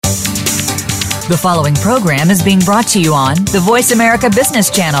The following program is being brought to you on the Voice America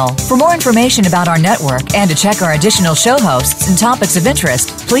Business Channel. For more information about our network and to check our additional show hosts and topics of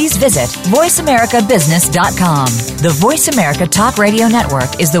interest, please visit voiceamericabusiness.com. The Voice America Talk Radio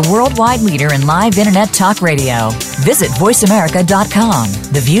Network is the worldwide leader in live Internet talk radio. Visit voiceamerica.com.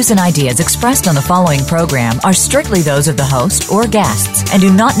 The views and ideas expressed on the following program are strictly those of the host or guests and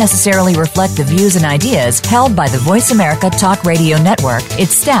do not necessarily reflect the views and ideas held by the Voice America Talk Radio Network,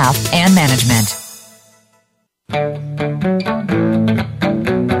 its staff, and management.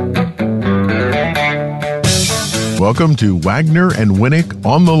 Welcome to Wagner and Winnick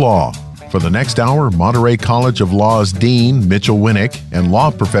on the Law. For the next hour, Monterey College of Law's Dean Mitchell Winnick and law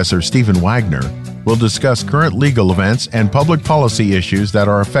professor Stephen Wagner will discuss current legal events and public policy issues that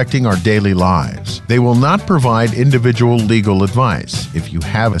are affecting our daily lives. They will not provide individual legal advice. If you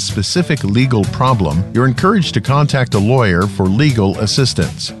have a specific legal problem, you're encouraged to contact a lawyer for legal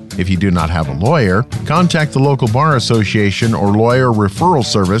assistance. If you do not have a lawyer, contact the local bar association or lawyer referral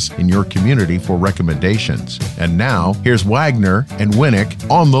service in your community for recommendations. And now, here's Wagner and Winnick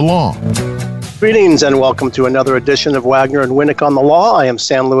on the Law. Greetings and welcome to another edition of Wagner and Winnick on the Law. I am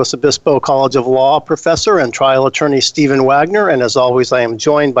San Luis Obispo College of Law professor and trial attorney Stephen Wagner, and as always, I am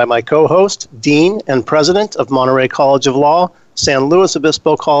joined by my co-host, Dean and President of Monterey College of Law, San Luis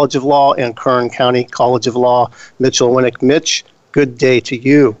Obispo College of Law, and Kern County College of Law, Mitchell Winnick. Mitch, good day to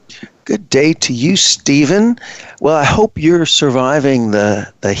you. Good day to you, Stephen. Well, I hope you're surviving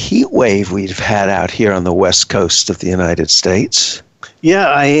the heat wave we've had out here on the west coast of the United States. Yeah,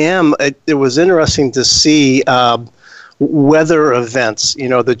 I am. It was interesting to see weather events. You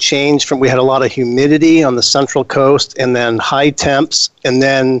know, the change from, we had a lot of humidity on the central coast and then high temps and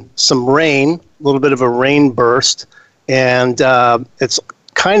then some rain, a little bit of a rain burst. And it's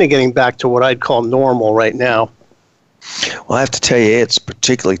kind of getting back to what I'd call normal right now. Well, I have to tell you, it's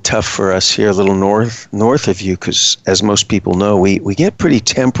particularly tough for us here a little north of you because, as most people know, we get pretty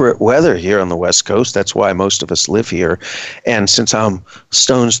temperate weather here on the West Coast. That's why most of us live here. And since I'm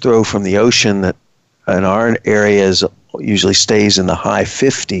stone's throw from the ocean, that in our areas usually stays in the high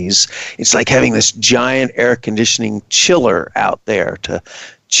 50s, it's like having this giant air conditioning chiller out there to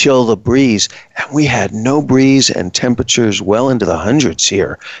chill the breeze. And we had no breeze and temperatures well into the hundreds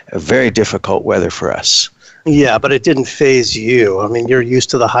here. A very difficult weather for us. Yeah, but it didn't faze you. I mean, you're used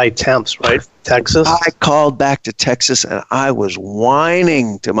to the high temps, right? Texas? I called back to Texas and I was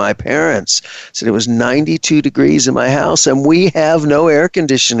whining to my parents. Said it was 92 degrees in my house and we have no air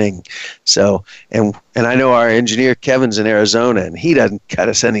conditioning. So, and I know our engineer Kevin's in Arizona and he doesn't cut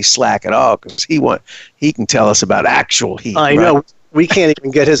us any slack at all because he can tell us about actual heat. I know. We can't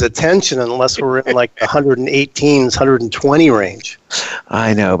even get his attention unless we're in like the 118s, 120 range.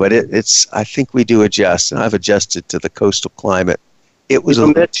 I know, but it's. I think we do adjust, and I've adjusted to the coastal climate. It was a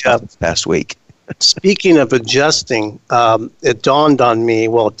little tough this past week. Speaking of adjusting, it dawned on me,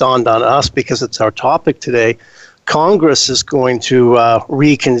 well, it dawned on us because it's our topic today. Congress is going to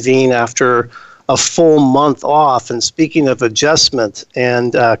reconvene after a full month off. And speaking of adjustment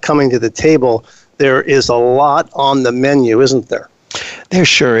and coming to the table, there is a lot on the menu, isn't there? There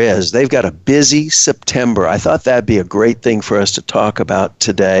sure is. They've got a busy September. I thought that'd be a great thing for us to talk about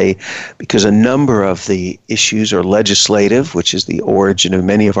today because a number of the issues are legislative, which is the origin of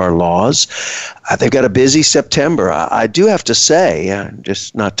many of our laws. They've got a busy September. I do have to say,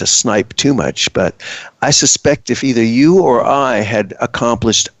 just not to snipe too much, but I suspect if either you or I had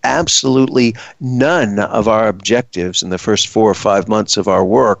accomplished absolutely none of our objectives in the first 4 or 5 months of our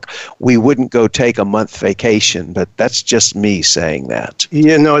work, we wouldn't go take a month vacation. But that's just me saying that.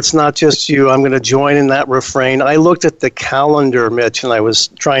 Yeah, no, it's not just you. I'm going to join in that refrain. I looked at the calendar, Mitch, and I was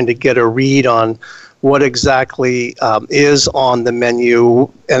trying to get a read on what exactly is on the menu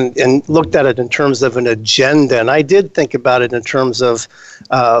and looked at it in terms of an agenda. And I did think about it in terms of,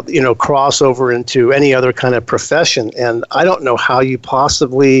 crossover into any other kind of profession. And I don't know how you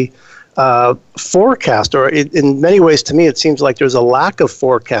possibly forecast, or in many ways to me, it seems like there's a lack of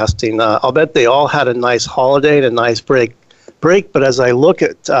forecasting. I'll bet they all had a nice holiday and a nice break. But as I look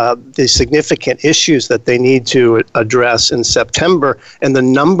at the significant issues that they need to address in September and the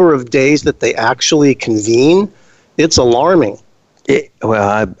number of days that they actually convene, it's alarming. Well,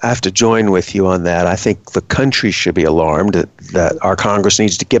 I have to join with you on that. I think the country should be alarmed that our Congress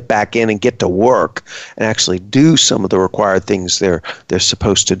needs to get back in and get to work and actually do some of the required things they're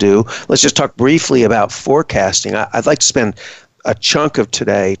supposed to do. Let's just talk briefly about forecasting. I'd like to spend a chunk of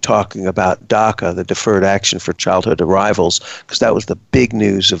today talking about DACA, the Deferred Action for Childhood Arrivals, because that was the big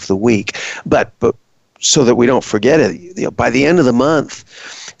news of the week. But so that we don't forget it, by the end of the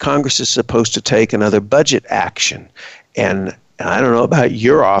month, Congress is supposed to take another budget action. And And I don't know about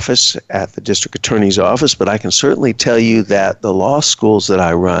your office at the district attorney's office, but I can certainly tell you that the law schools that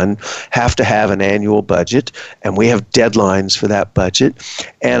I run have to have an annual budget, and we have deadlines for that budget.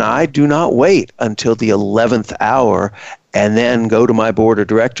 And I do not wait until the 11th hour and then go to my board of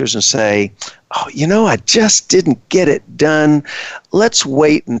directors and say, oh, I just didn't get it done. Let's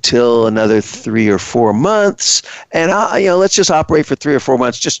wait until another 3 or 4 months, and let's just operate for 3 or 4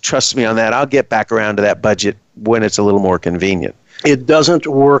 months. Just trust me on that. I'll get back around to that budget when it's a little more convenient. It doesn't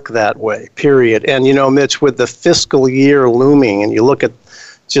work that way, period. And, Mitch, with the fiscal year looming, and you look at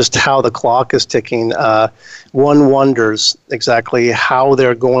just how the clock is ticking, one wonders exactly how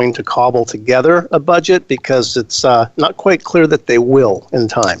they're going to cobble together a budget, because it's not quite clear that they will in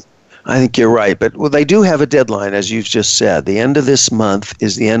time. I think you're right, but they do have a deadline, as you've just said. The end of this month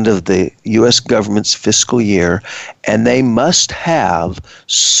is the end of the U.S. government's fiscal year, and they must have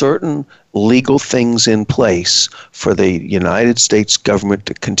certain legal things in place for the United States government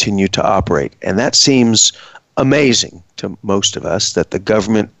to continue to operate. And that seems amazing to most of us, that the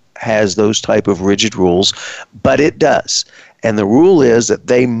government has those type of rigid rules, but it does. And the rule is that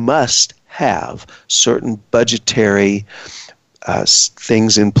they must have certain budgetary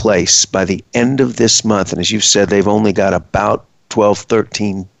things in place by the end of this month. And as you've said, they've only got about 12,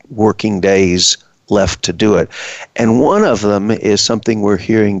 13 working days left to do it. And one of them is something we're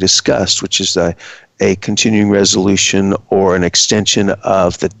hearing discussed, which is a continuing resolution or an extension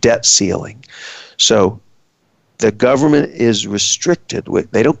of the debt ceiling. So the government is restricted.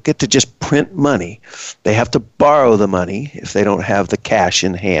 They don't get to just print money. They have to borrow the money if they don't have the cash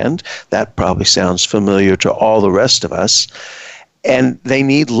in hand. That probably sounds familiar to all the rest of us. And they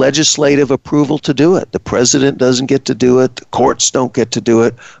need legislative approval to do it. The president doesn't get to do it. The courts don't get to do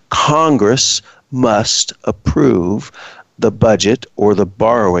it. Congress must approve the budget or the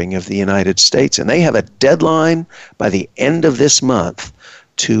borrowing of the United States. And they have a deadline by the end of this month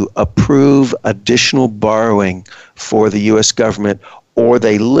to approve additional borrowing for the U.S. government, or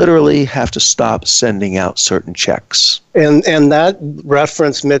they literally have to stop sending out certain checks. And that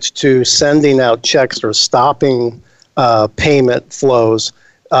reference, Mitch, to sending out checks or stopping payment flows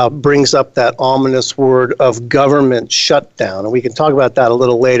brings up that ominous word of government shutdown. And we can talk about that a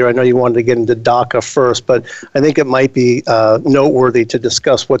little later. I know you wanted to get into DACA first, but I think it might be noteworthy to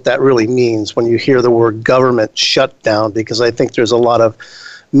discuss what that really means when you hear the word government shutdown, because I think there's a lot of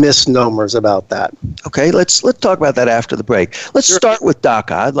misnomers about that. Okay, let's talk about that after the break. Let's start with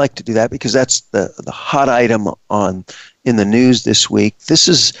DACA. I'd like to do that because that's the hot item in the news this week. This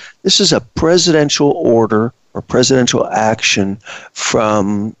is a presidential order or presidential action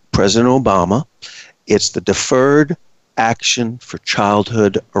from President Obama. It's the Deferred Action for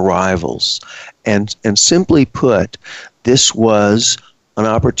Childhood Arrivals. And simply put, this was an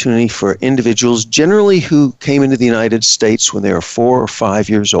opportunity for individuals generally who came into the United States when they were 4 or 5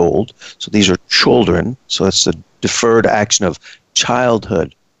 years old. So these are children. So it's the deferred action of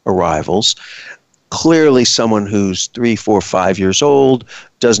childhood arrivals. Clearly someone who's 3, 4, 5 years old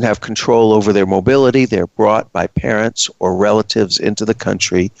doesn't have control over their mobility. They're brought by parents or relatives into the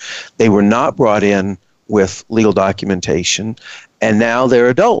country. They were not brought in with legal documentation, and now they're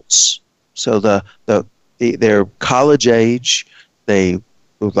adults. So they're college age. They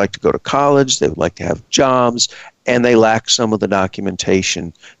would like to go to college. They would like to have jobs, and they lack some of the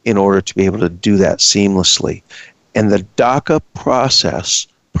documentation in order to be able to do that seamlessly. And the DACA process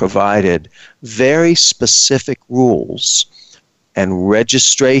provided very specific rules and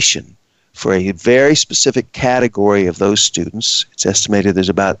registration for a very specific category of those students. It's estimated there's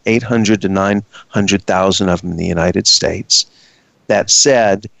about 800 to 900,000 of them in the United States. That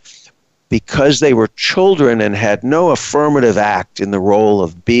said, because they were children and had no affirmative act in the role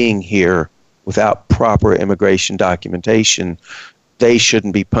of being here without proper immigration documentation, they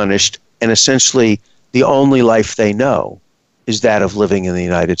shouldn't be punished. And essentially, the only life they know is that of living in the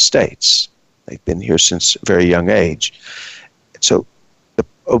United States. They've been here since a very young age. So the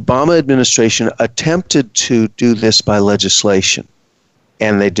Obama administration attempted to do this by legislation,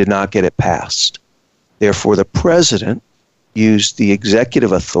 and they did not get it passed. Therefore, the president used the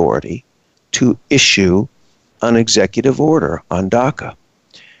executive authority to issue an executive order on DACA.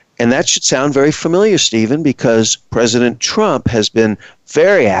 And that should sound very familiar, Stephen, because President Trump has been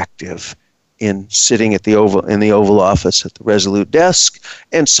very active in sitting at the Oval Office at the Resolute desk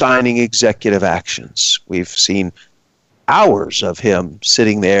and signing executive actions. We've seen hours of him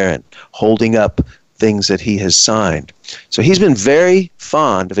sitting there and holding up things that he has signed. So he's been very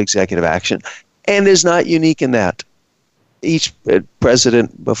fond of executive action and is not unique in that. Each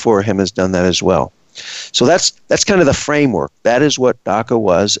president before him has done that as well. So that's kind of the framework. That is what DACA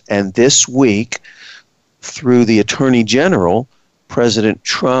was. And this week, through the Attorney General, President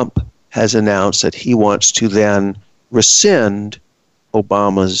Trump has announced that he wants to then rescind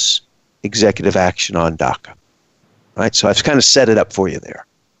Obama's executive action on DACA. Right? So I've kind of set it up for you there.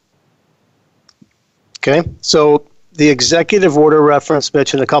 Okay. So the executive order reference,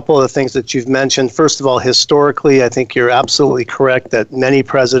 Mitch, and a couple of the things that you've mentioned. First of all, historically, I think you're absolutely correct that many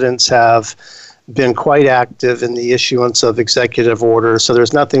presidents have been quite active in the issuance of executive orders. So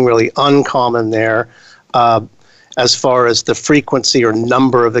there's nothing really uncommon there. As far as the frequency or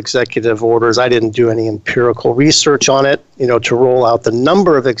number of executive orders, I didn't do any empirical research on it, to roll out the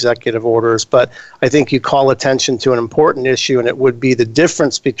number of executive orders, but I think you call attention to an important issue, and it would be the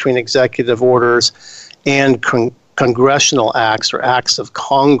difference between executive orders and congressional acts or acts of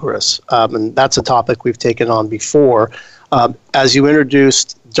Congress, and that's a topic we've taken on before. As you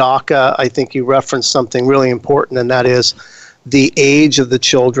introduced DACA, I think you referenced something really important, and that is the age of the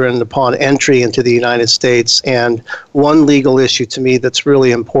children upon entry into the United States. And one legal issue to me that's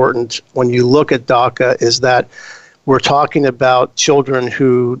really important when you look at DACA is that we're talking about children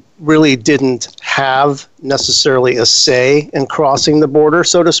who really didn't have necessarily a say in crossing the border,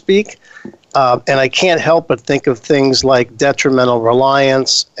 so to speak. And I can't help but think of things like detrimental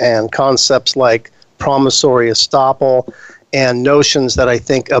reliance and concepts like promissory estoppel and notions that I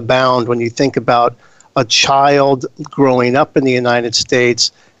think abound when you think about a child growing up in the United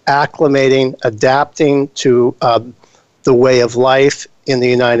States, acclimating, adapting to the way of life in the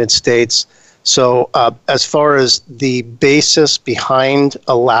United States. So as far as the basis behind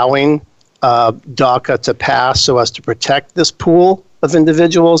allowing DACA to pass so as to protect this pool of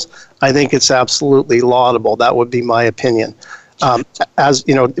individuals, I think it's absolutely laudable. That would be my opinion. As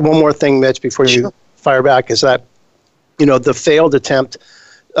you know, one more thing, Mitch, before you fire back, is that the failed attempt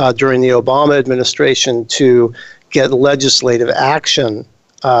during the Obama administration to get legislative action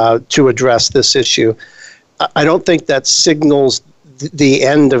to address this issue. I don't think that signals the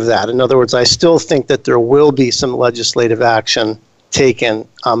end of that. In other words, I still think that there will be some legislative action taken,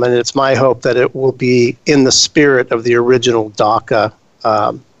 and it's my hope that it will be in the spirit of the original DACA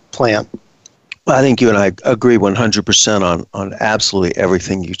plan. Well, I think you and I agree 100% on absolutely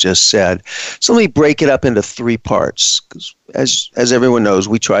everything you just said. So let me break it up into three parts, because as everyone knows,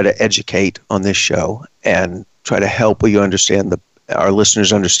 we try to educate on this show and try to help you understand our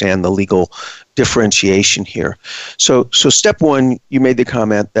listeners understand the legal differentiation here. So step one, you made the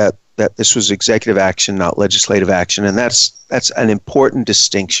comment that this was executive action, not legislative action, and that's an important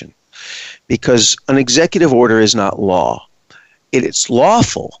distinction, because an executive order is not law. It's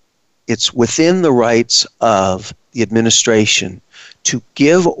lawful. It's within the rights of the administration to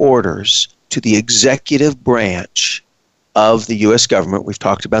give orders to the executive branch of the U.S. government. We've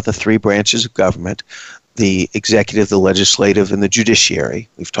talked about the three branches of government, the executive, the legislative, and the judiciary.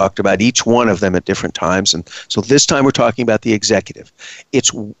 We've talked about each one of them at different times. And so this time we're talking about the executive.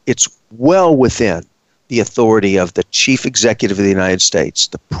 It's well within the authority of the chief executive of the United States,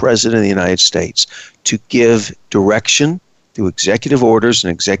 the president of the United States, to give direction through executive orders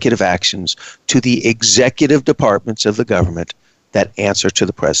and executive actions to the executive departments of the government that answer to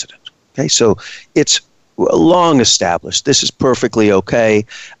the president. Okay, so it's long established. This is perfectly okay.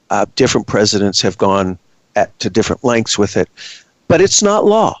 Different presidents have gone to different lengths with it, but it's not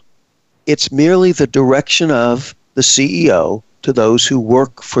law. It's merely the direction of the CEO to those who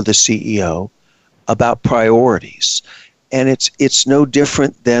work for the CEO about priorities. And it's no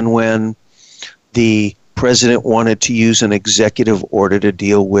different than when the president wanted to use an executive order to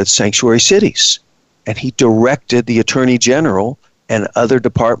deal with sanctuary cities. And he directed the Attorney General and other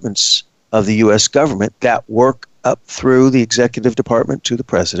departments of the U.S. government that work up through the executive department to the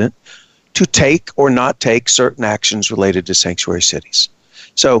president to take or not take certain actions related to sanctuary cities.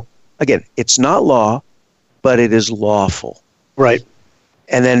 So, again, it's not law, but it is lawful. Right.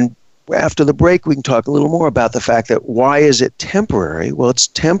 And then after the break, we can talk a little more about the fact that why is it temporary? Well, it's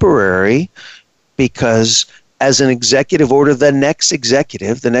temporary because as an executive order, the next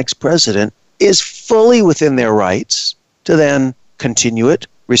executive, the next president, is fully within their rights to then continue it,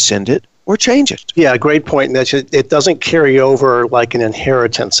 rescind it, or change it. Yeah, great point, Mitch. It doesn't carry over like an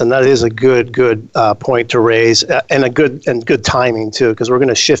inheritance, and that is a good point to raise, and good timing too, because we're going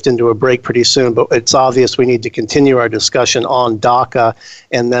to shift into a break pretty soon. But it's obvious we need to continue our discussion on DACA,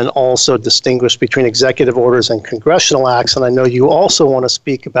 and then also distinguish between executive orders and congressional acts. And I know you also want to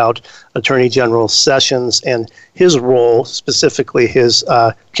speak about Attorney General Sessions and his role, specifically his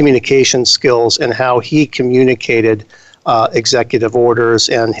communication skills and how he communicated executive orders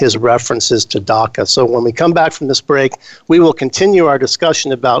and his references to DACA. So when we come back from this break, we will continue our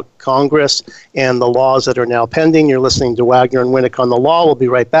discussion about Congress and the laws that are now pending. You're listening to Wagner and Winnick on the Law. We'll be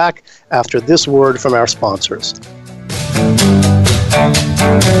right back after this word from our sponsors.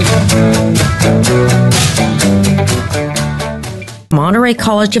 Monterey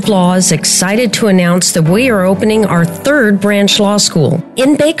College of Law is excited to announce that we are opening our third branch law school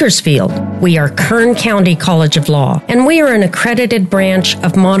in Bakersfield. We are Kern County College of Law, and we are an accredited branch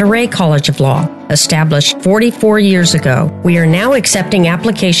of Monterey College of Law, established 44 years ago. We are now accepting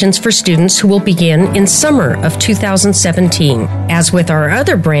applications for students who will begin in summer of 2017. As with our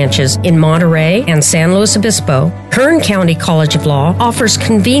other branches in Monterey and San Luis Obispo, Kern County College of Law offers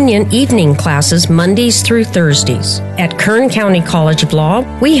convenient evening classes Mondays through Thursdays. At Kern County College of Law,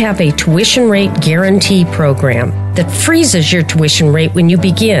 we have a tuition rate guarantee program that freezes your tuition rate when you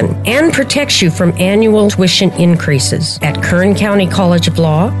begin and protects you from annual tuition increases. At Kern County College of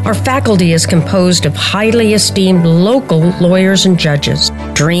Law, our faculty is composed of highly esteemed local lawyers and judges.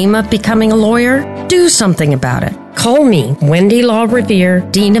 Dream of becoming a lawyer? Do something about it. Call me, Wendy Law Revere,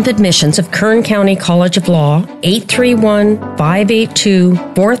 Dean of Admissions of Kern County College of Law,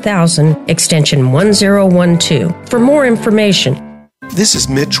 831-582-4000, extension 1012, for more information. This is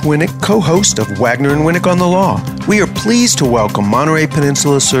Mitch Winnick, co-host of Wagner and Winnick on the Law. We are pleased to welcome Monterey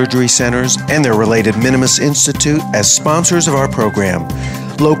Peninsula Surgery Centers and their related Minimus Institute as sponsors of our program.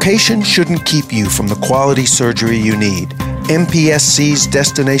 Location shouldn't keep you from the quality surgery you need. MPSC's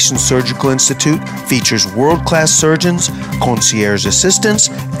Destination Surgical Institute features world-class surgeons, concierge assistants,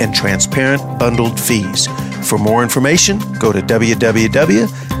 and transparent bundled fees. For more information, go to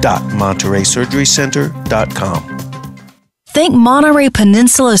www.montereysurgerycenter.com. Thank Monterey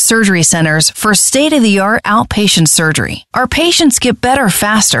Peninsula Surgery Centers for state-of-the-art outpatient surgery. Our patients get better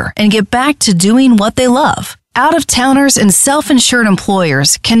faster and get back to doing what they love. Out-of-towners and self-insured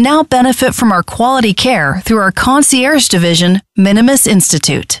employers can now benefit from our quality care through our concierge division, Minimus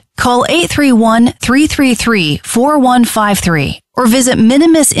Institute. Call 831-333-4153 or visit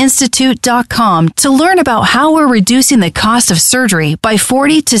minimusinstitute.com to learn about how we're reducing the cost of surgery by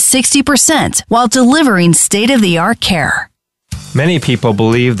 40 to 60% while delivering state-of-the-art care. Many people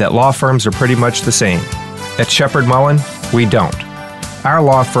believe that law firms are pretty much the same. At Sheppard Mullin, we don't. Our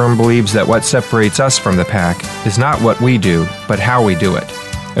law firm believes that what separates us from the pack is not what we do, but how we do it.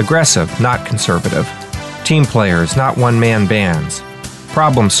 Aggressive, not conservative. Team players, not one-man bands.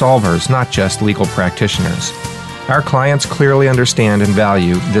 Problem solvers, not just legal practitioners. Our clients clearly understand and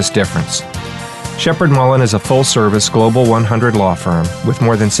value this difference. Sheppard Mullin is a full-service Global 100 law firm with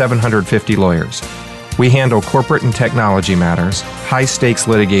more than 750 lawyers. We handle corporate and technology matters, high-stakes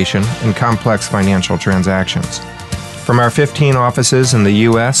litigation, and complex financial transactions. From our 15 offices in the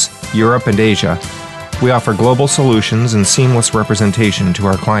U.S., Europe, and Asia, we offer global solutions and seamless representation to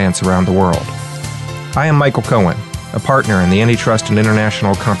our clients around the world. I am Michael Cohen, a partner in the Antitrust and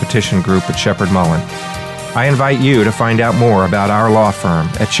International Competition Group at Sheppard Mullin. I invite you to find out more about our law firm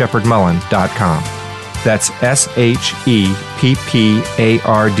at shepherdmullin.com. That's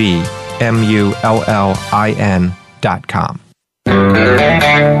SHEPPARDMULLIN.com.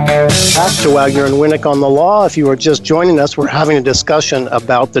 Back to Wagner and Winnick on the Law. If you are just joining us, we're having a discussion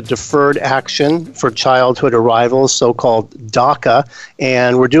about the Deferred Action for Childhood Arrivals, so-called DACA,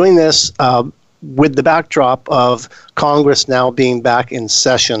 and we're doing this with the backdrop of Congress now being back in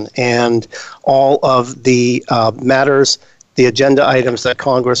session and all of the matters, the agenda items that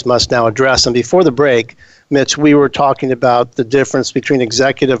Congress must now address. And before the break, Mitch, we were talking about the difference between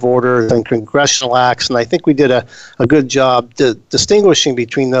executive orders and congressional acts, and I think we did a good job distinguishing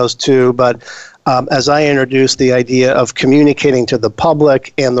between those two. But as I introduced the idea of communicating to the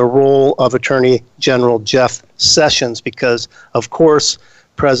public and the role of Attorney General Jeff Sessions, because, of course,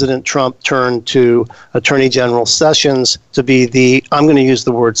 President Trump turned to Attorney General Sessions to be the, I'm going to use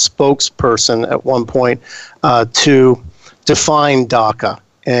the word spokesperson at one point, to define DACA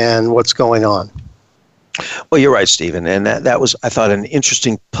and what's going on. Well, you're right, Stephen, and that was, I thought, an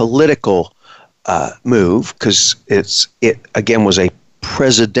interesting political move because it again was a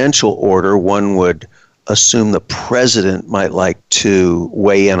presidential order. One would assume the president might like to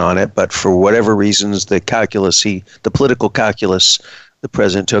weigh in on it, but for whatever reasons, the political calculus the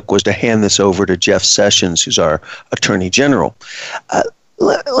president took was to hand this over to Jeff Sessions, who's our Attorney General.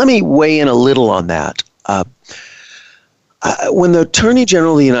 Let me weigh in a little on that. When the Attorney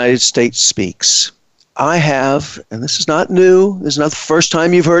General of the United States speaks, I have, and this is not new, this is not the first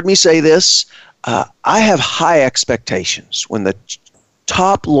time you've heard me say this, I have high expectations. When the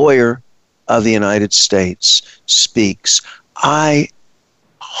top lawyer of the United States speaks, I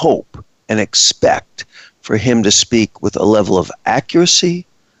hope and expect for him to speak with a level of accuracy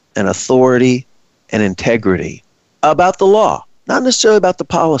and authority and integrity about the law, not necessarily about the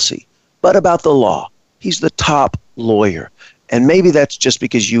policy, but about the law. He's the top lawyer. And maybe that's just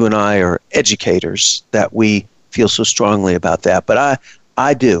because you and I are educators that we feel so strongly about that, but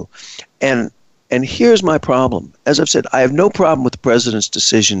I do. And here's my problem. As I've said, I have no problem with the president's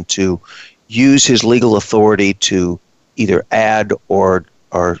decision to use his legal authority to either add or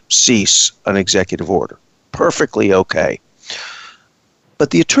cease an executive order. Perfectly okay.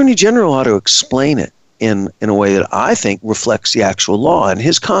 But the Attorney General ought to explain it in a way that I think reflects the actual law. And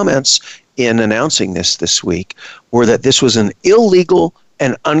his comments in announcing this week were that this was an illegal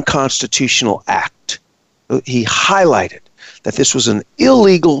and unconstitutional act. He highlighted that this was an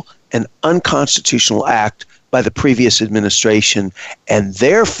illegal and unconstitutional act by the previous administration, and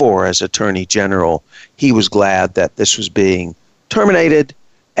therefore, as Attorney General, he was glad that this was being terminated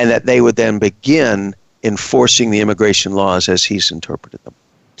and that they would then begin enforcing the immigration laws as he's interpreted them.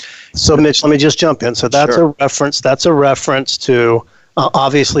 So, Mitch, let me just jump in. So that's Sure. a reference. That's a reference to,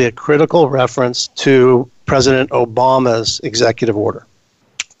 obviously, a critical reference to President Obama's executive order.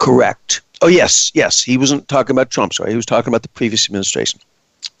 Correct. Oh, yes. He wasn't talking about Trump, sorry. He was talking about the previous administration.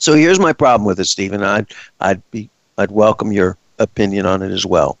 So here's my problem with it, Stephen. I'd welcome your opinion on it as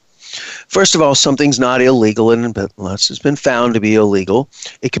well. First of all, something's not illegal unless it's been found to be illegal.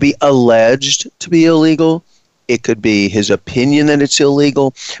 It could be alleged to be illegal. It could be his opinion that it's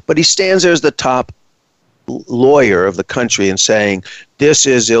illegal. But he stands there as the top lawyer of the country and saying, this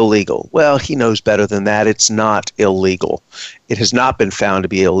is illegal. Well, he knows better than that. It's not illegal. It has not been found to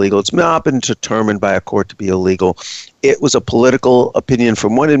be illegal. It's not been determined by a court to be illegal. It was a political opinion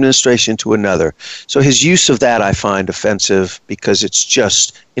from one administration to another. So his use of that I find offensive because it's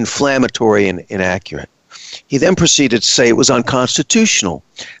just inflammatory and inaccurate. He then proceeded to say it was unconstitutional.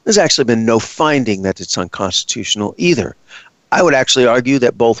 There's actually been no finding that it's unconstitutional either. I would actually argue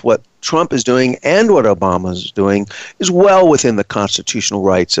that both what Trump is doing and what Obama is doing is well within the constitutional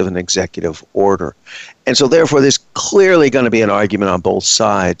rights of an executive order. And so therefore there's clearly going to be an argument on both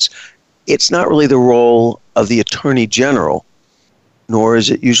sides. It's not really the role of the Attorney General, nor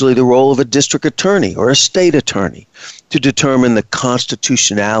is it usually the role of a district attorney or a state attorney to determine the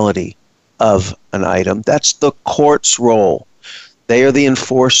constitutionality of an item. That's the court's role. They are the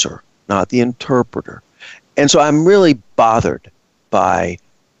enforcer, not the interpreter. And so I'm really bothered by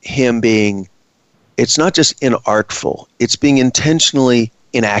him being, it's not just inartful, it's being intentionally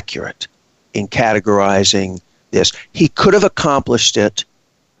inaccurate in categorizing this. He could have accomplished it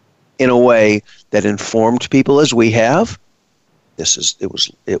in a way that informed people as we have.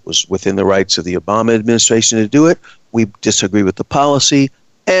 It was within the rights of the Obama administration to do it. We disagree with the policy,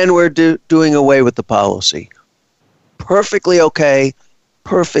 and we're doing away with the policy. Perfectly okay,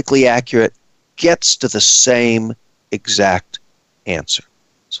 perfectly accurate, gets to the same exact answer.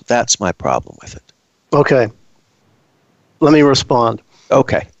 So that's my problem with it. Okay. Let me respond.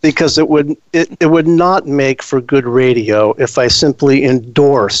 Okay. Because it would not make for good radio if I simply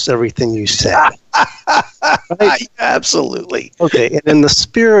endorse everything you said. Right? Absolutely. Okay. And in the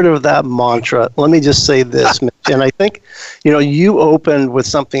spirit of that mantra, let me just say this, Mitch, and I think, you opened with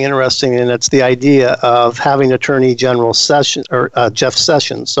something interesting, and it's the idea of having Attorney General Jeff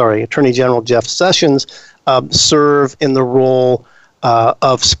Sessions serve in the role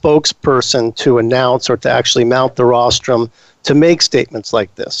of spokesperson to announce or to actually mount the rostrum to make statements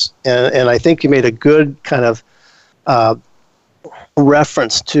like this. And I think you made a good kind of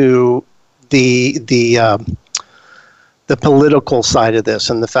reference to the political side of this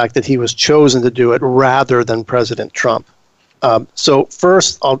and the fact that he was chosen to do it rather than President Trump. So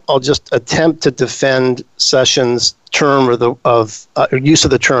first, I'll just attempt to defend Sessions' term or use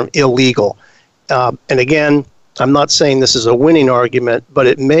of the term illegal. And again, I'm not saying this is a winning argument, but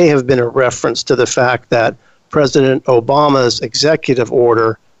it may have been a reference to the fact that President Obama's executive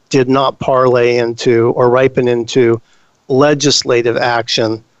order did not parlay into or ripen into legislative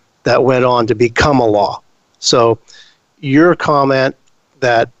action that went on to become a law. So your comment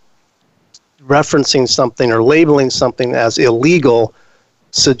that referencing something or labeling something as illegal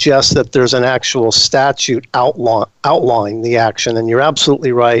suggests that there's an actual statute outlawing the action, and you're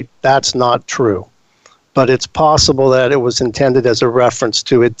absolutely right, that's not true. But it's possible that it was intended as a reference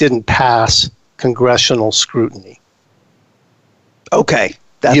to it didn't pass congressional scrutiny. Okay.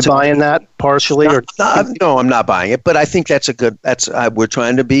 You buying that partially? No, I'm not buying it, but I think we're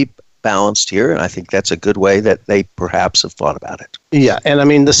trying to be balanced here, and I think that's a good way that they perhaps have thought about it. Yeah, and I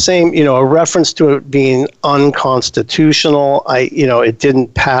mean the same, a reference to it being unconstitutional, it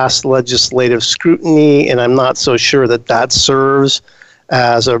didn't pass legislative scrutiny, and I'm not so sure that serves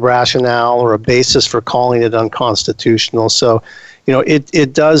as a rationale or a basis for calling it unconstitutional. So,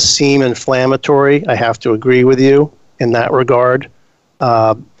 it does seem inflammatory. I have to agree with you in that regard.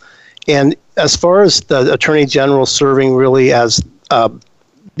 And as far as the Attorney General serving really as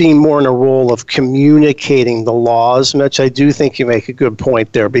being more in a role of communicating the laws, Mitch, I do think you make a good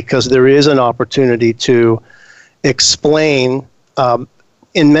point there, because there is an opportunity to explain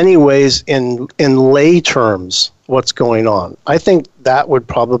in many ways in lay terms what's going on. I think that would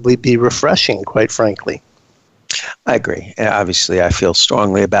probably be refreshing, quite frankly. I agree. Obviously, I feel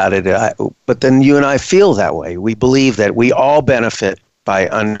strongly about it. But then you and I feel that way. We believe that we all benefit by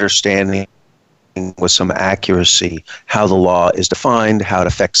understanding with some accuracy how the law is defined, how it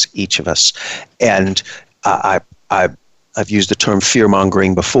affects each of us. And I've used the term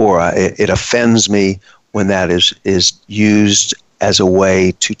fear-mongering before. It offends me when that is used as a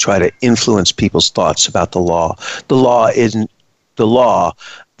way to try to influence people's thoughts about the law. The law isn't the law.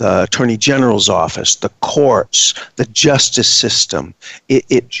 The Attorney General's office, the courts, the justice system.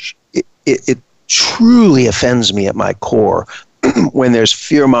 It truly offends me at my core when there's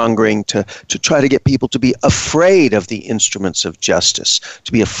fear-mongering to try to get people to be afraid of the instruments of justice,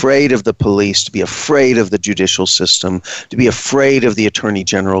 to be afraid of the police, to be afraid of the judicial system, to be afraid of the Attorney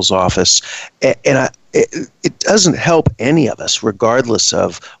General's office. And it doesn't help any of us, regardless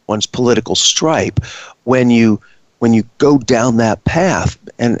of one's political stripe, when you go down that path.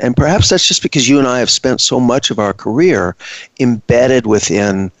 And perhaps that's just because you and I have spent so much of our career embedded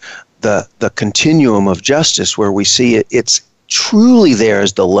within the continuum of justice, where we see it's truly there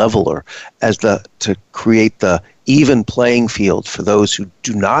as the leveler, to create the even playing field for those who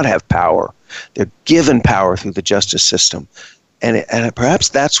do not have power. They're given power through the justice system. And perhaps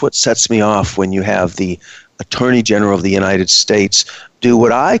that's what sets me off when you have the Attorney General of the United States do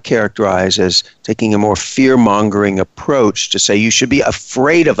what I characterize as taking a more fear-mongering approach to say you should be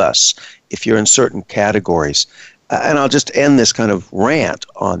afraid of us if you're in certain categories. And I'll just end this kind of rant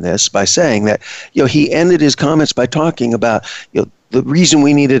on this by saying that, he ended his comments by talking about, the reason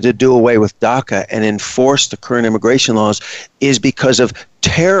we needed to do away with DACA and enforce the current immigration laws is because of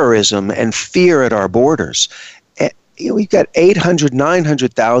terrorism and fear at our borders. We've got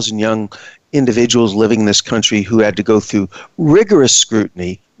 900,000 young individuals living in this country who had to go through rigorous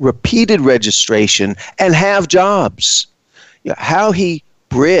scrutiny, repeated registration, and have jobs. How he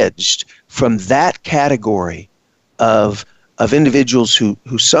bridged from that category of individuals who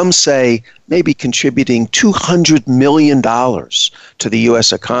some say may be contributing $200 million to the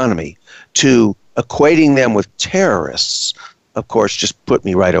U.S. economy to equating them with terrorists, of course, just put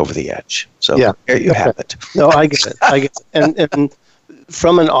me right over the edge. So there you have it. No, I get it. And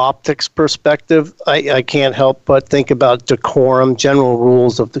from an optics perspective, I can't help but think about decorum, general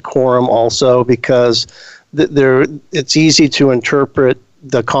rules of decorum also, because it's easy to interpret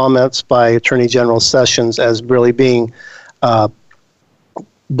the comments by Attorney General Sessions as really being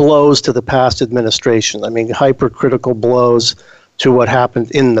blows to the past administration. I mean, hypercritical blows to what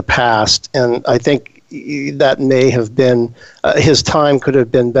happened in the past. And I think that may have been, his time could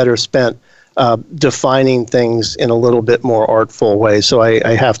have been better spent defining things in a little bit more artful way. So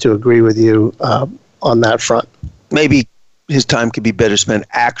I have to agree with you on that front. Maybe his time could be better spent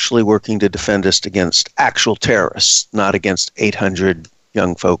actually working to defend us against actual terrorists, not against 800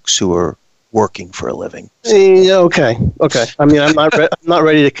 young folks who are working for a living. Okay. I mean, I'm not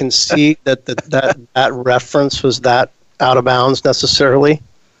ready to concede that reference was that out of bounds necessarily.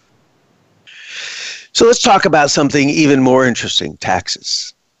 So let's talk about something even more interesting: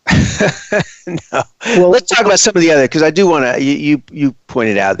 taxes. No. Well, let's talk about some of the other, because I do want to, you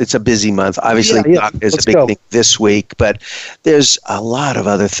pointed out it's a busy month. Obviously, there's a big thing this week, but there's a lot of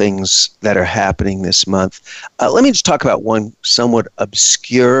other things that are happening this month. Let me just talk about one somewhat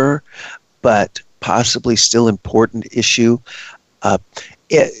obscure but possibly still important issue.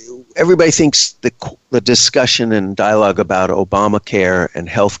 Everybody thinks the discussion and dialogue about Obamacare and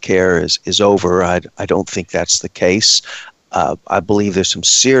health care is over. I don't think that's the case. I believe there's some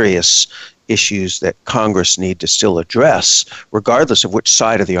serious issues that Congress need to still address, regardless of which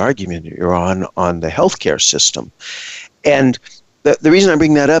side of the argument you're on the healthcare system. And the reason I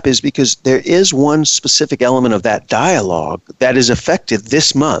bring that up is because there is one specific element of that dialogue that is affected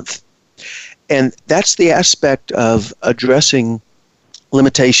this month, and that's the aspect of addressing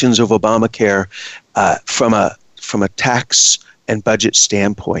limitations of Obamacare from a tax and budget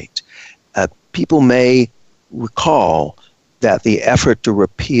standpoint. People may recall that the effort to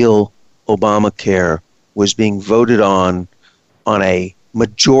repeal Obamacare was being voted on a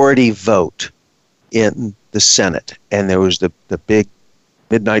majority vote in the Senate, and there was the big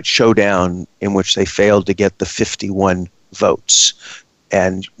midnight showdown in which they failed to get the 51 votes.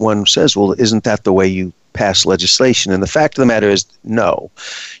 And one says, well, isn't that the way you pass legislation? And the fact of the matter is, no.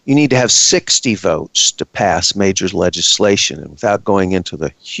 you need to have 60 votes to pass major legislation. And without going into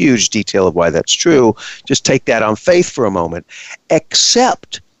the huge detail of why that's true, just take that on faith for a moment,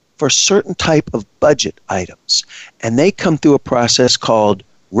 except for certain type of budget items. And they come through a process called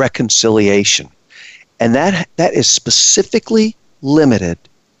reconciliation. And that is specifically limited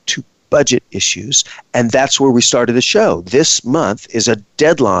to budget issues. And that's where we started the show. This month is a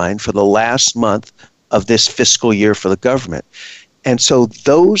deadline for the last month of this fiscal year for the government. And so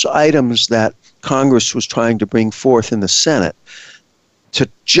those items that Congress was trying to bring forth in the Senate to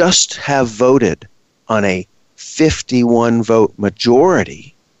just have voted on a 51 vote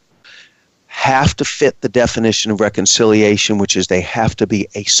majority have to fit the definition of reconciliation, which is they have to be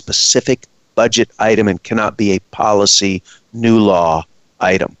a specific budget item and cannot be a policy new law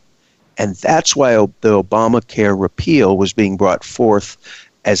item. And that's why the Obamacare repeal was being brought forth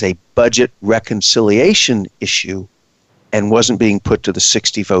as a budget reconciliation issue and wasn't being put to the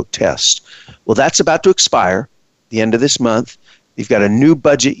 60-vote test. Well, that's about to expire the end of this month. You've got a new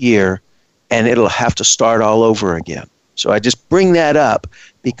budget year, and it'll have to start all over again. So I just bring that up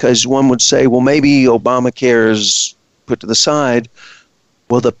because one would say, well, maybe Obamacare is put to the side.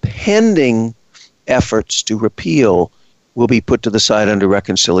 Well, the pending efforts to repeal will be put to the side under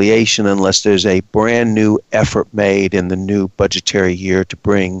reconciliation unless there's a brand new effort made in the new budgetary year to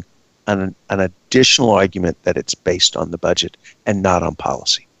bring an additional argument that it's based on the budget and not on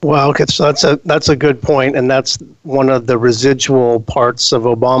policy. Well, okay, so that's a good point, and that's one of the residual parts of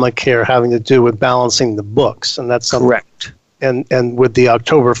Obamacare having to do with balancing the books, and that's something. Correct. And with the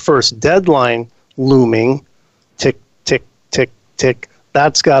October 1st deadline looming, tick, tick, tick, tick,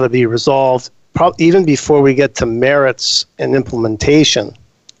 that's got to be resolved even before we get to merits and implementation,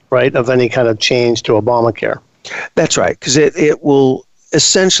 right, of any kind of change to Obamacare. That's right, because it will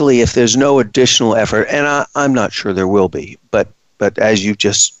essentially, if there's no additional effort, and I'm not sure there will be, but as you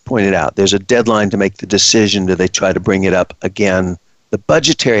just pointed out, there's a deadline to make the decision. Do they try to bring it up again, the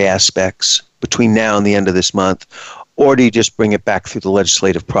budgetary aspects between now and the end of this month, or do you just bring it back through the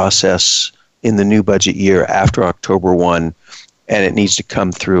legislative process in the new budget year after October 1, and it needs to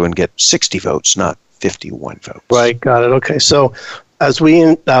come through and get 60 votes, not 51 votes? Right, got it. Okay, so as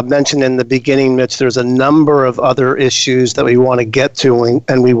we mentioned in the beginning, Mitch, there's a number of other issues that we want to get to,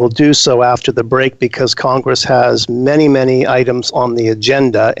 and we will do so after the break because Congress has many, many items on the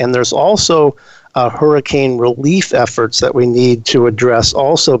agenda, and there's also hurricane relief efforts that we need to address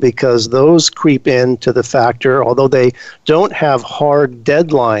also because those creep into the factor. Although they don't have hard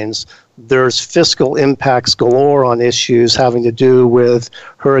deadlines, there's fiscal impacts galore on issues having to do with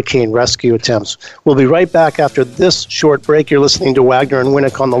hurricane rescue attempts. We'll be right back after this short break. You're listening to Wagner and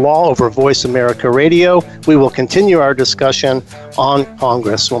Winnick on the Law over Voice America Radio. We will continue our discussion on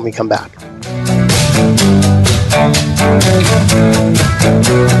Congress when we come back.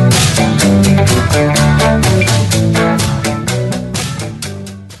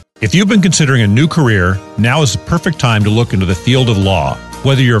 If you've been considering a new career, now is the perfect time to look into the field of law.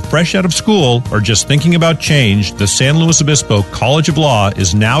 Whether you're fresh out of school or just thinking about change, the San Luis Obispo College of Law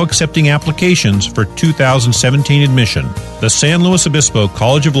is now accepting applications for 2017 admission. The San Luis Obispo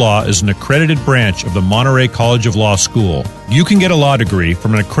College of Law is an accredited branch of the Monterey College of Law School. You can get a law degree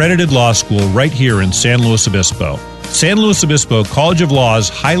from an accredited law school right here in San Luis Obispo. San Luis Obispo College of Law's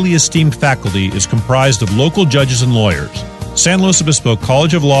highly esteemed faculty is comprised of local judges and lawyers. San Luis Obispo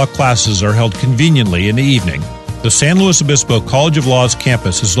College of Law classes are held conveniently in the evening. The San Luis Obispo College of Law's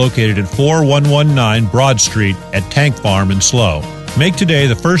campus is located at 4119 Broad Street at Tank Farm in SLO. Make today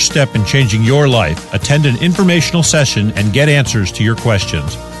the first step in changing your life. Attend an informational session and get answers to your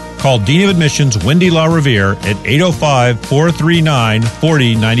questions. Call Dean of Admissions Wendy LaRiviere at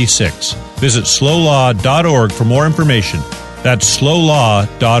 805-439-4096. Visit slowlaw.org for more information. That's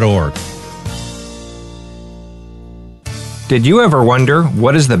slowlaw.org. Did you ever wonder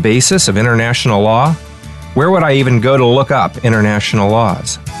what is the basis of international law? Where would I even go to look up international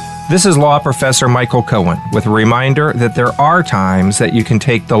laws? This is law professor Michael Cohen with a reminder that there are times that you can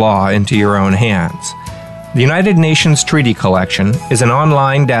take the law into your own hands. The United Nations Treaty Collection is an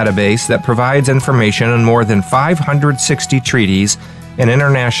online database that provides information on more than 560 treaties and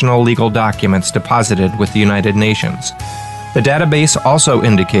international legal documents deposited with the United Nations. The database also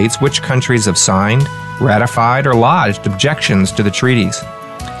indicates which countries have signed, ratified, or lodged objections to the treaties.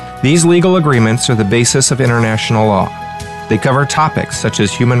 These legal agreements are the basis of international law. They cover topics such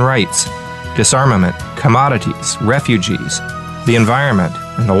as human rights, disarmament, commodities, refugees, the environment,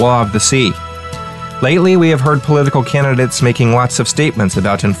 and the law of the sea. Lately, we have heard political candidates making lots of statements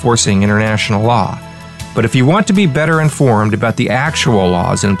about enforcing international law. But if you want to be better informed about the actual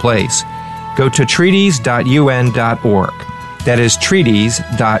laws in place, go to treaties.un.org. That is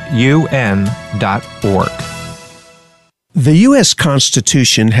treaties.un.org. The U.S.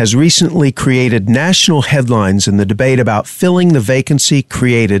 Constitution has recently created national headlines in the debate about filling the vacancy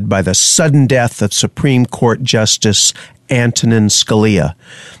created by the sudden death of Supreme Court Justice Antonin Scalia.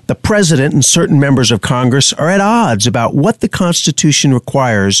 The President and certain members of Congress are at odds about what the Constitution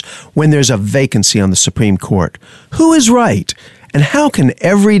requires when there's a vacancy on the Supreme Court. Who is right? And how can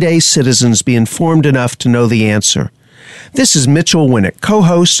everyday citizens be informed enough to know the answer? This is Mitchell Winnick,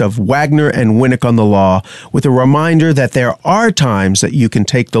 co-host of Wagner and Winnick on the Law, with a reminder that there are times that you can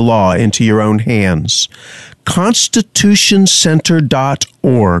take the law into your own hands.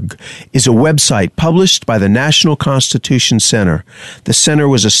 ConstitutionCenter.org is a website published by the National Constitution Center. The center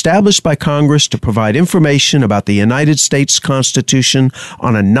was established by Congress to provide information about the United States Constitution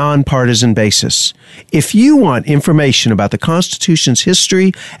on a nonpartisan basis. If you want information about the Constitution's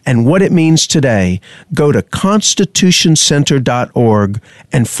history and what it means today, go to ConstitutionCenter.org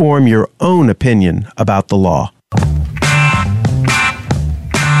and form your own opinion about the law.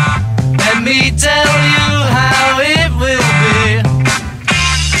 Let me tell you how it will be.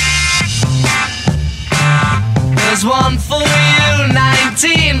 There's one for you,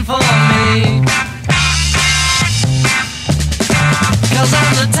 19 for me. 'Cause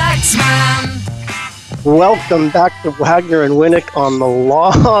I'm the tax man. Welcome back to Wagner and Winnick on the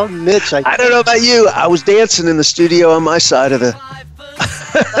Law. Mitch, I don't know about you. I was dancing in the studio on my side of the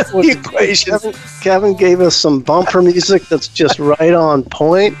equation. Kevin gave us some bumper music that's just right on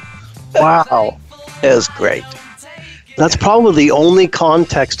point. Wow. It was great. That's probably the only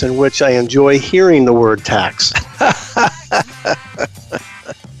context in which I enjoy hearing the word tax.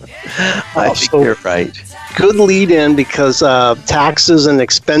 I think you're right. Good lead in, because taxes and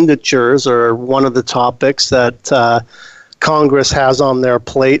expenditures are one of the topics that Congress has on their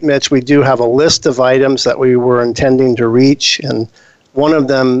plate. Mitch, we do have a list of items that we were intending to reach, and one of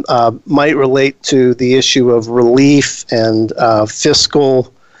them might relate to the issue of relief and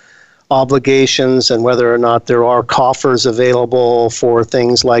fiscal obligations and whether or not there are coffers available for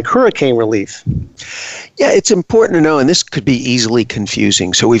things like hurricane relief. Yeah, it's important to know, and this could be easily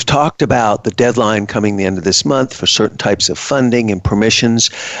confusing. So we've talked about the deadline coming the end of this month for certain types of funding and permissions.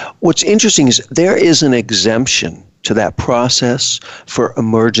 What's interesting is there is an exemption to that process for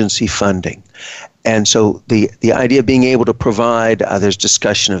emergency funding. And so the idea of being able to provide, there's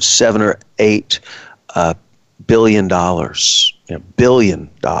discussion of $7 or $8 billion, billion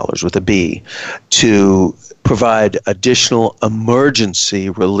dollars with a B, to provide additional emergency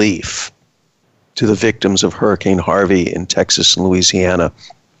relief to the victims of Hurricane Harvey in Texas and Louisiana.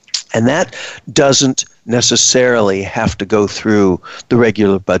 And that doesn't necessarily have to go through the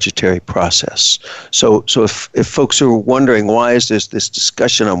regular budgetary process. So if folks are wondering why is this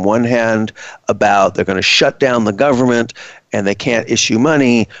discussion on one hand about they're going to shut down the government and they can't issue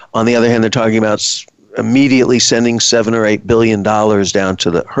money, on the other hand they're talking about immediately sending $7 or $8 billion down to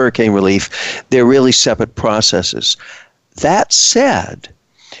the hurricane relief, they're really separate processes. That said,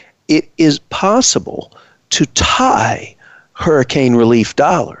 it is possible to tie hurricane relief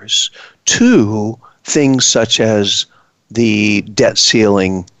dollars to things such as the debt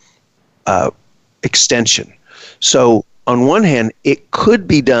ceiling extension. So on one hand, it could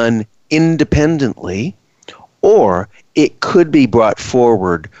be done independently, or it could be brought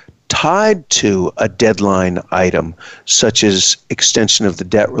forward tied to a deadline item, such as extension of the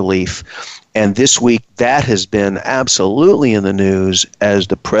debt relief. And this week, that has been absolutely in the news as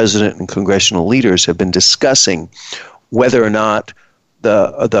the president and congressional leaders have been discussing whether or not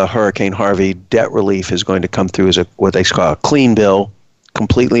the Hurricane Harvey debt relief is going to come through as what they call a clean bill,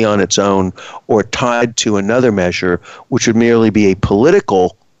 completely on its own, or tied to another measure, which would merely be a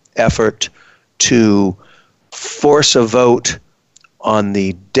political effort to force a vote on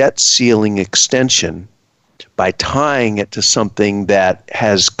the debt ceiling extension by tying it to something that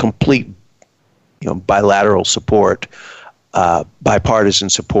has complete, bilateral support, bipartisan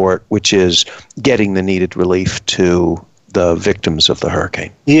support, which is getting the needed relief to the victims of the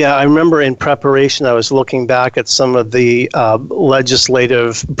hurricane. Yeah, I remember in preparation, I was looking back at some of the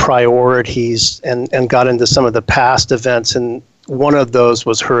legislative priorities and got into some of the past events, and one of those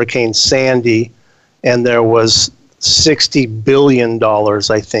was Hurricane Sandy, and there was $60 billion,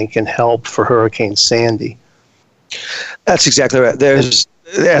 I think, in help for Hurricane Sandy. That's exactly right. There's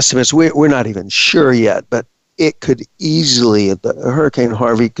estimates. We're not even sure yet, but it could easily, the Hurricane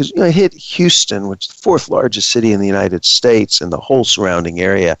Harvey, because it hit Houston, which is the fourth largest city in the United States, and the whole surrounding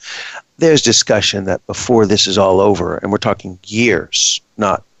area. There's discussion that before this is all over, and we're talking years,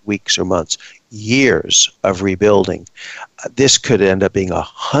 not weeks or months, years of rebuilding, this could end up being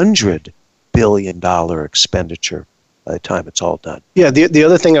 $100 billion expenditure by the time it's all done. Yeah, the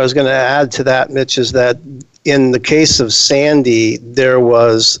other thing I was going to add to that, Mitch, is that in the case of Sandy, there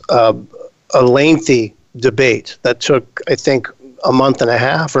was a lengthy debate that took, I think, a month and a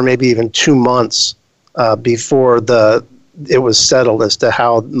half or maybe even 2 months before it was settled as to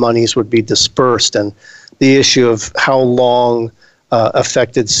how monies would be dispersed, and the issue of how long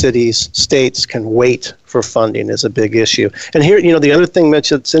affected cities, states can wait for funding is a big issue. And here, the other thing, Mitch,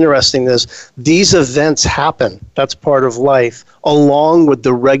 that's interesting is these events happen. That's part of life, along with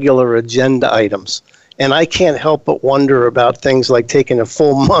the regular agenda items. And I can't help but wonder about things like taking a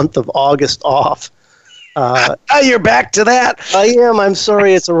full month of August off. You're back to that. I am. I'm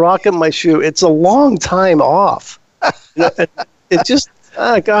sorry. It's a rock in my shoe. It's a long time off. It just,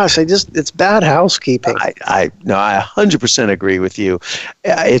 it's bad housekeeping. I 100% agree with you.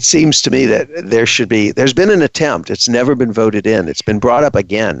 It seems to me that there's been an attempt. It's never been voted in. It's been brought up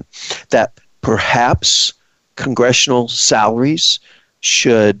again that perhaps congressional salaries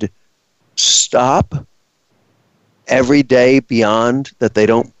should stop every day beyond that they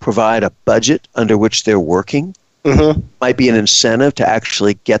don't provide a budget under which they're working. Mm-hmm. Might be an incentive to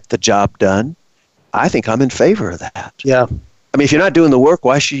actually get the job done. I think I'm in favor of that. Yeah. I mean, if you're not doing the work,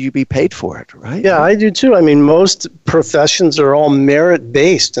 why should you be paid for it, right? Yeah, I do too. I mean, most professions are all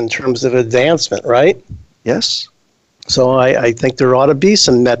merit-based in terms of advancement, right? Yes. So I think there ought to be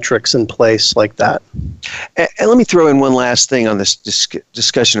some metrics in place like that. And let me throw in one last thing on this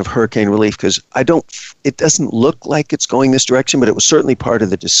discussion of hurricane relief, because it doesn't look like it's going this direction, but it was certainly part of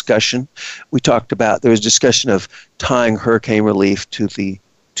the discussion. There was discussion of tying hurricane relief to the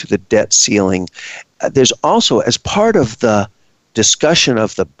debt ceiling. There's also, as part of the discussion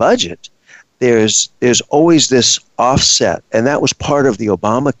of the budget, there's always this offset, and that was part of the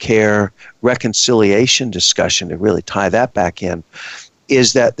Obamacare reconciliation discussion, to really tie that back in,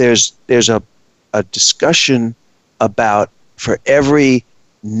 is that there's a discussion about, for every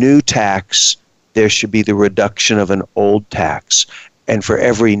new tax, there should be the reduction of an old tax, and for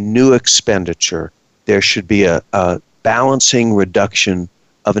every new expenditure, there should be a balancing reduction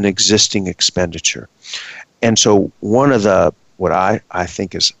of an existing expenditure. And so one of what I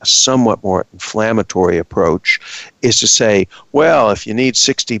think is a somewhat more inflammatory approach is to say, well, if you need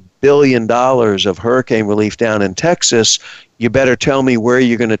 $60 billion of hurricane relief down in Texas, you better tell me where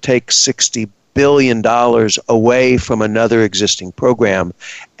you're going to take $60 billion away from another existing program.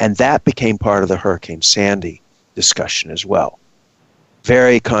 And that became part of the Hurricane Sandy discussion as well.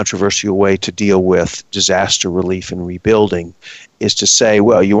 Very controversial way to deal with disaster relief and rebuilding is to say,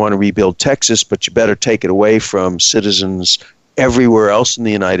 well, you want to rebuild Texas, but you better take it away from citizens everywhere else in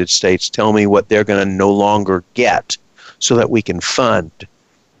the United States. Tell me what they're going to no longer get so that we can fund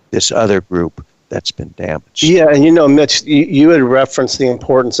this other group that's been damaged. Yeah, and Mitch, you had referenced the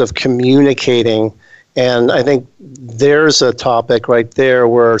importance of communicating, and I think there's a topic right there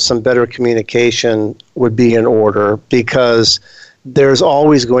where some better communication would be in order, because there's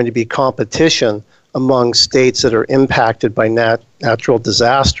always going to be competition among states that are impacted by natural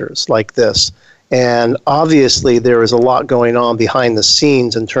disasters like this. And obviously there is a lot going on behind the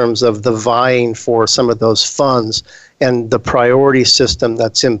scenes in terms of the vying for some of those funds and the priority system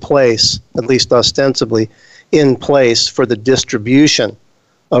that's in place, at least ostensibly in place, for the distribution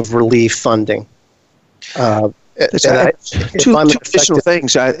of relief funding. Two additional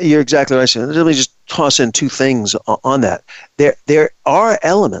things. You're exactly right. Let me just toss in two things on that. There are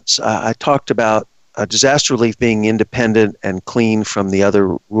elements. I talked about disaster relief being independent and clean from the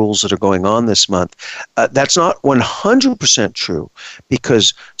other rules that are going on this month. That's not 100% true,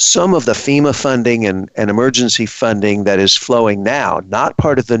 because some of the FEMA funding and emergency funding that is flowing now, not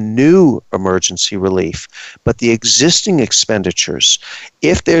part of the new emergency relief, but the existing expenditures,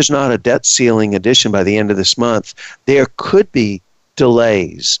 if there's not a debt ceiling addition by the end of this month, there could be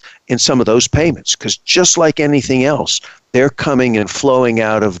delays in some of those payments, because just like anything else, they're coming and flowing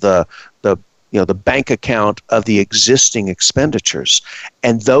out of the bank account of the existing expenditures,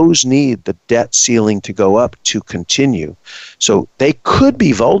 and those need the debt ceiling to go up to continue. So they could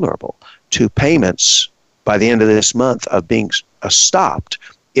be vulnerable to payments by the end of this month of being stopped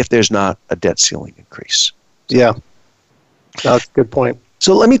if there's not a debt ceiling increase. Yeah, that's a good point.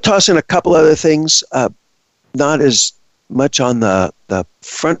 So let me toss in a couple other things, not as much on the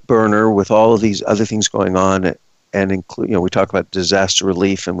front burner with all of these other things going on, and include, we talk about disaster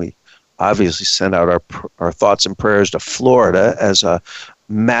relief, and we obviously send out our thoughts and prayers to Florida as a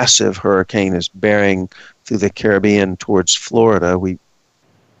massive hurricane is bearing through the Caribbean towards Florida. We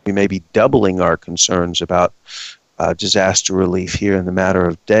may be doubling our concerns about disaster relief here in the matter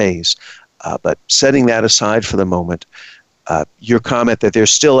of days. But setting that aside for the moment, your comment that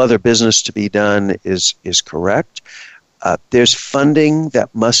there's still other business to be done is correct. There's funding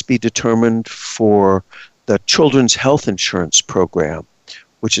that must be determined for the Children's Health Insurance Program,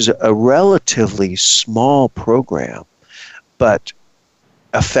 which is a relatively small program, but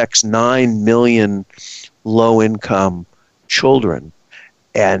affects 9 million low-income children.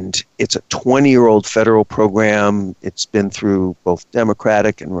 And it's a 20-year-old federal program. It's been through both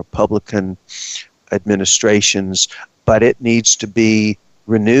Democratic and Republican administrations, but it needs to be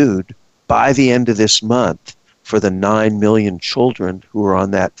renewed by the end of this month for the 9 million children who are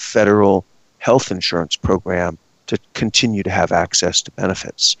on that federal health insurance program to continue to have access to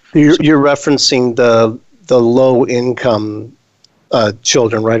benefits. You're referencing the low-income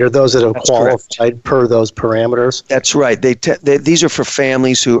children, right? Or those that have qualified per those parameters? That's right. These are for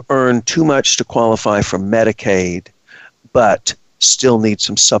families who earn too much to qualify for Medicaid, but still need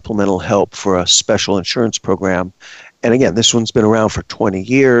some supplemental help for a special insurance program. And again, this one's been around for 20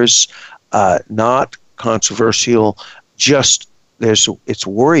 years, not controversial, just it's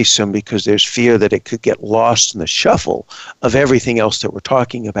worrisome because there's fear that it could get lost in the shuffle of everything else that we're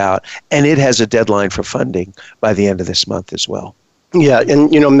talking about. And it has a deadline for funding by the end of this month as well. Yeah,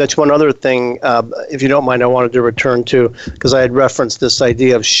 and Mitch, one other thing, if you don't mind, I wanted to return to, because I had referenced this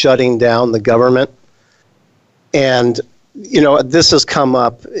idea of shutting down the government. And, this has come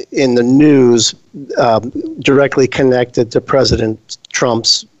up in the news directly connected to President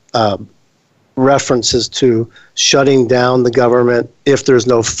Trump's references to shutting down the government if there's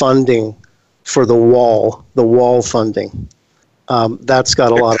no funding for the wall funding. That's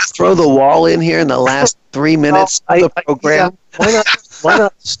got a lot of... Throw the wall in here in the last 3 minutes of the program. Why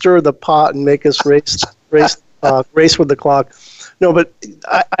not stir the pot and make us race with the clock? No, but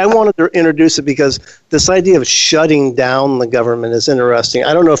I wanted to introduce it because this idea of shutting down the government is interesting.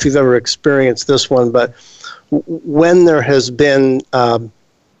 I don't know if you've ever experienced this one, but when there has been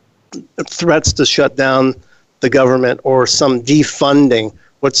threats to shut down the government or some defunding,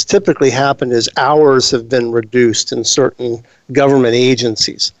 what's typically happened is hours have been reduced in certain government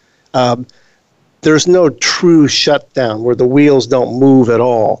agencies. There's no true shutdown where the wheels don't move at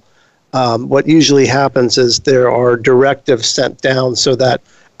all. What usually happens is there are directives sent down so that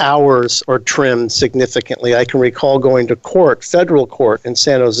hours are trimmed significantly. I can recall going to court, federal court in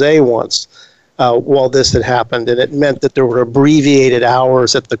San Jose once while this had happened, and it meant that there were abbreviated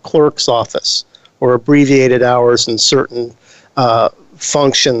hours at the clerk's office or abbreviated hours in certain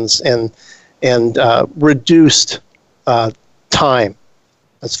functions and reduced time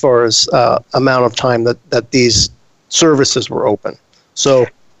as far as amount of time that these services were open. So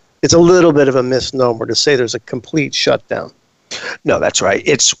it's a little bit of a misnomer to say there's a complete shutdown. No, that's right.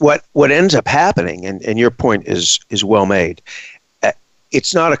 It's what ends up happening, and your point is well made.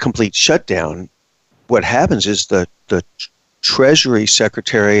 It's not a complete shutdown. What happens is the Treasury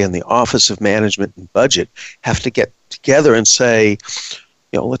Secretary and the Office of Management and Budget have to get together and say,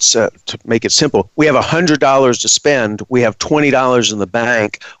 let's to make it simple, we have $100 to spend. We have $20 in the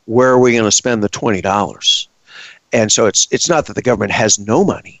bank. Where are we going to spend the $20? And so it's not that the government has no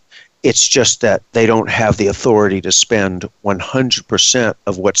money. It's just that they don't have the authority to spend 100%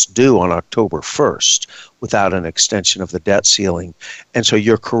 of what's due on October 1st without an extension of the debt ceiling. And so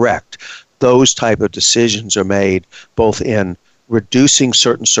you're correct. Those type of decisions are made both in reducing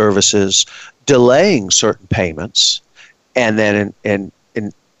certain services, delaying certain payments, and then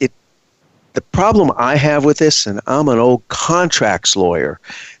the problem I have with this, and I'm an old contracts lawyer,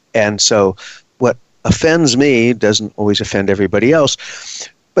 and so what offends me doesn't always offend everybody else,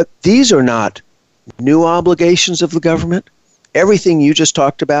 but these are not new obligations of the government. Everything you just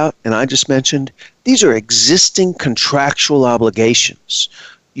talked about and I just mentioned, these are existing contractual obligations.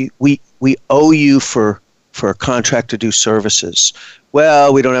 We owe you for a contract to do services.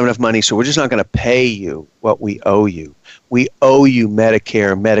 Well, we don't have enough money, so we're just not going to pay you what we owe you. We owe you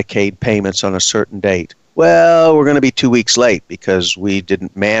Medicare, Medicaid payments on a certain date. Well, we're going to be 2 weeks late because we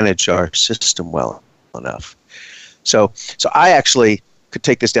didn't manage our system well enough. So I actually could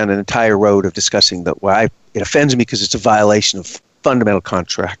take this down an entire road of discussing that. It offends me because it's a violation of fundamental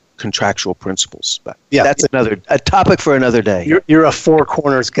contractual principles. But yeah, that's a topic for another day. You're a Four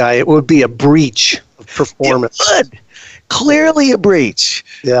Corners guy. It would be a breach of performance. It would. Clearly a breach.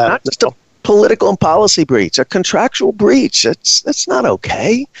 Yeah. Not just a political and policy breach, a contractual breach. That's not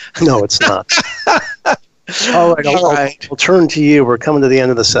okay. No, it's not. All right. We'll turn to you. We're coming to the end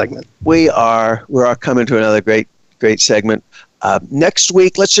of the segment. We are coming to another great segment. Next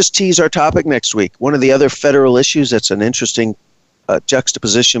week, let's just tease our topic next week. One of the other federal issues that's an interesting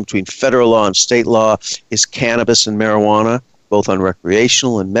juxtaposition between federal law and state law is cannabis and marijuana, both on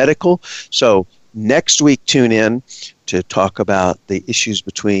recreational and medical. So Next week, tune in to talk about the issues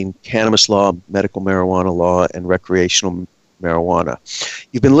between cannabis law, medical marijuana law, and recreational marijuana.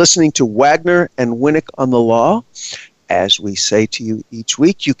 You've been listening to Wagner and Winnick on the Law. As we say to you each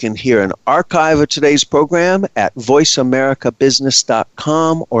week, you can hear an archive of today's program at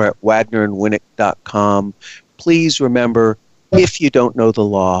voiceamericabusiness.com or at wagnerandwinnick.com. Please remember, if you don't know the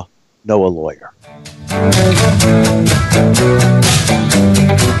law, know a lawyer.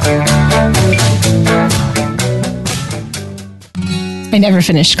 I never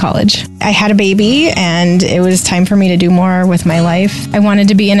finished college. I had a baby, and it was time for me to do more with my life. I wanted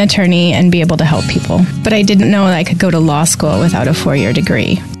to be an attorney and be able to help people, but I didn't know that I could go to law school without a 4-year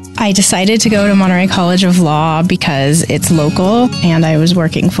degree. I decided to go to Monterey College of Law because it's local, and I was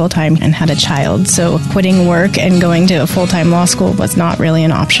working full-time and had a child, so quitting work and going to a full-time law school was not really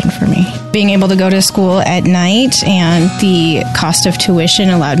an option for me. Being able to go to school at night and the cost of tuition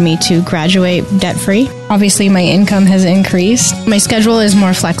allowed me to graduate debt-free. Obviously, my income has increased. My schedule is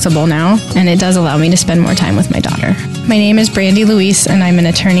more flexible now, and it does allow me to spend more time with my daughter. My name is Brandy Luis, and I'm an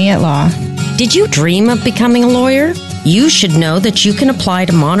attorney at law. Did you dream of becoming a lawyer? You should know that you can apply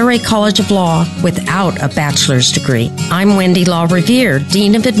to Monterey College of Law without a bachelor's degree. I'm Wendy Law Revere,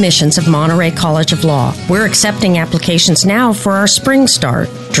 Dean of Admissions of Monterey College of Law. We're accepting applications now for our spring start.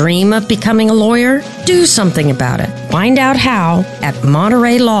 Dream of becoming a lawyer? Do something about it. Find out how at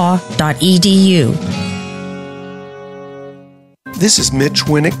montereylaw.edu. This is Mitch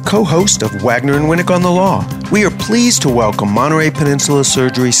Winnick, co-host of Wagner and Winnick on the Law. We are pleased to welcome Monterey Peninsula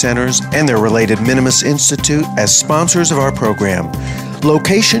Surgery Centers and their related Minimus Institute as sponsors of our program.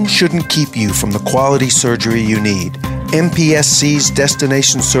 Location shouldn't keep you from the quality surgery you need. MPSC's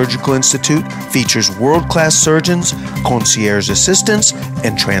Destination Surgical Institute features world-class surgeons, concierge assistants,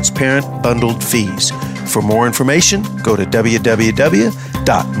 and transparent bundled fees. For more information, go to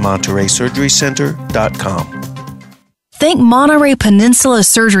www.montereysurgerycenter.com. Thank Monterey Peninsula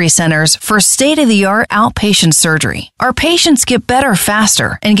Surgery Centers for state-of-the-art outpatient surgery. Our patients get better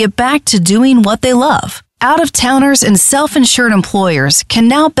faster and get back to doing what they love. Out-of-towners and self-insured employers can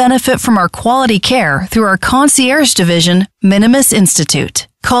now benefit from our quality care through our concierge division, Minimus Institute.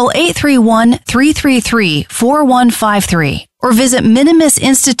 Call 831-333-4153 or visit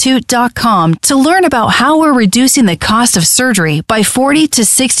minimusinstitute.com to learn about how we're reducing the cost of surgery by 40 to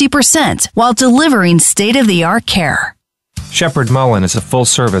 60% while delivering state-of-the-art care. Shepard Mullen is a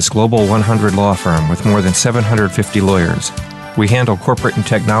full-service Global 100 law firm with more than 750 lawyers. We handle corporate and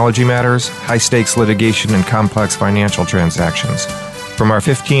technology matters, high-stakes litigation, and complex financial transactions. From our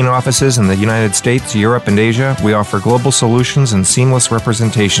 15 offices in the United States, Europe, and Asia, we offer global solutions and seamless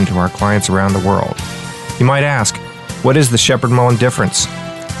representation to our clients around the world. You might ask, what is the Shepard Mullen difference?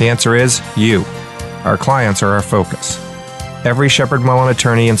 The answer is you. Our clients are our focus. Every Shepard Mullen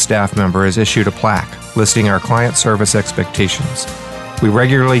attorney and staff member is issued a plaque listing our client service expectations. We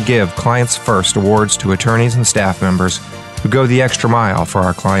regularly give Clients First awards to attorneys and staff members who go the extra mile for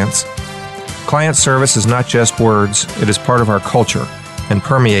our clients. Client service is not just words, it is part of our culture and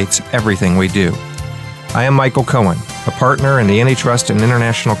permeates everything we do. I am Michael Cohen, a partner in the Antitrust and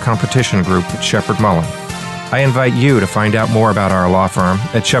International Competition Group at Shepard Mullen. I invite you to find out more about our law firm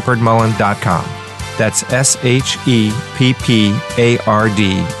at shepherdmullen.com. That's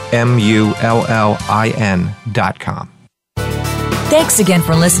SHEPPARDMULLIN.com. Thanks again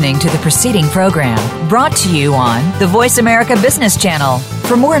for listening to the preceding program, brought to you on the Voice America Business Channel.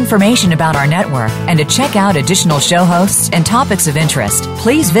 For more information about our network and to check out additional show hosts and topics of interest,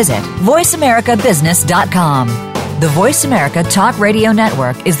 please visit voiceamericabusiness.com. The Voice America Talk Radio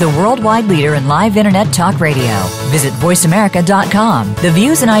Network is the worldwide leader in live Internet talk radio. Visit voiceamerica.com. The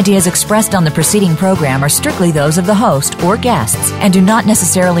views and ideas expressed on the preceding program are strictly those of the host or guests and do not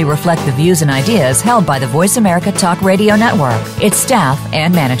necessarily reflect the views and ideas held by the Voice America Talk Radio Network, its staff,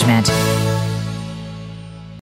 and management.